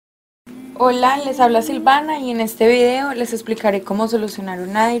Hola, les habla Silvana y en este video les explicaré cómo solucionar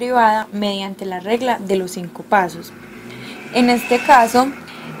una derivada mediante la regla de los 5 pasos. En este caso,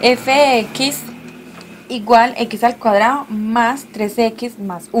 f de x igual x al cuadrado más 3x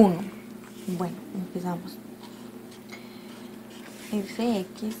más 1. Bueno, empezamos. F de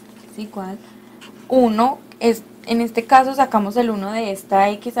x es igual 1, en este caso sacamos el 1 de esta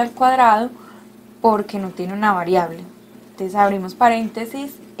x al cuadrado porque no tiene una variable. Entonces abrimos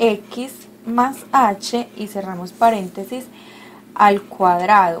paréntesis, x más h y cerramos paréntesis al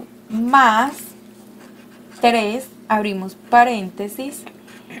cuadrado más 3, abrimos paréntesis,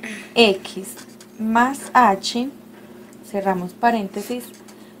 x más h, cerramos paréntesis,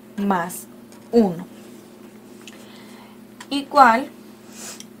 más 1. Igual,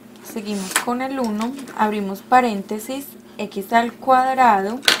 seguimos con el 1, abrimos paréntesis, x al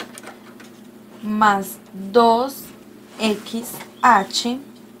cuadrado más 2xh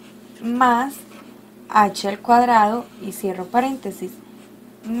más h al cuadrado y cierro paréntesis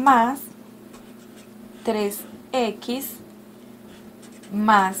más 3x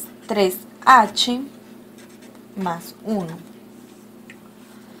más 3h más 1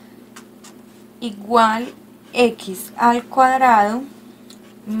 igual x al cuadrado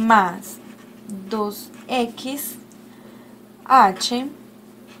más 2xh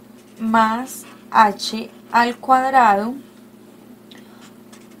más h al cuadrado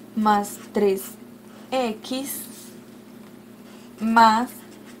más 3x más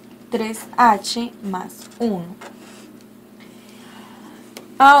 3h más 1.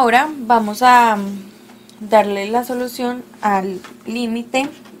 Ahora vamos a darle la solución al límite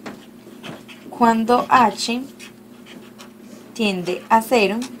cuando h tiende a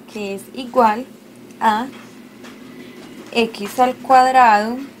 0, que es igual a x al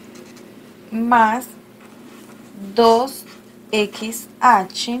cuadrado más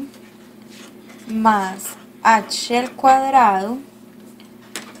 2xh más h al cuadrado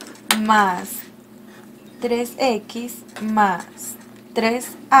más 3x más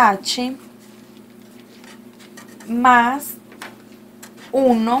 3h más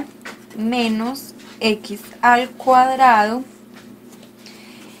 1 menos x al cuadrado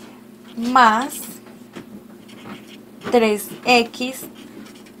más 3x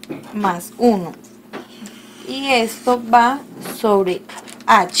más 1. Y esto va sobre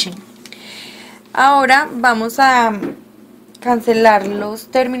h. Ahora vamos a cancelar los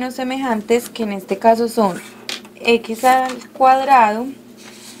términos semejantes, que en este caso son x al cuadrado,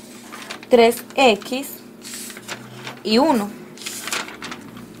 3x y 1.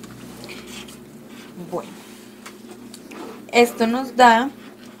 Bueno, esto nos da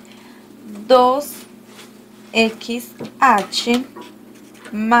 2xh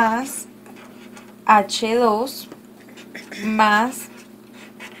más h2 más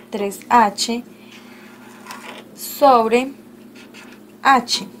 3h sobre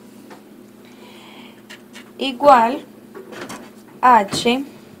h igual h,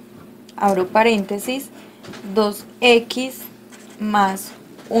 abro paréntesis, 2x más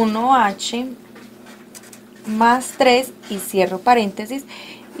 1h más 3 y cierro paréntesis,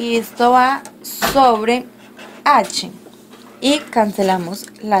 y esto va sobre h y cancelamos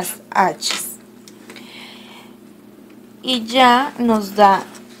las h's y ya nos da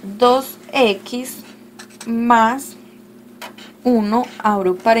 2x más 1,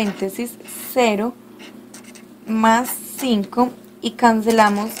 abro paréntesis, 0 más 5 y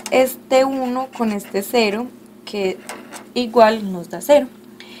cancelamos este 1 con este 0, que igual nos da 0.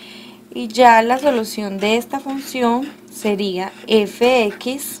 Y ya la solución de esta función sería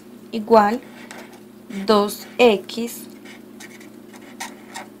fx igual 2x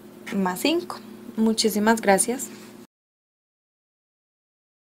más 5. Muchísimas gracias.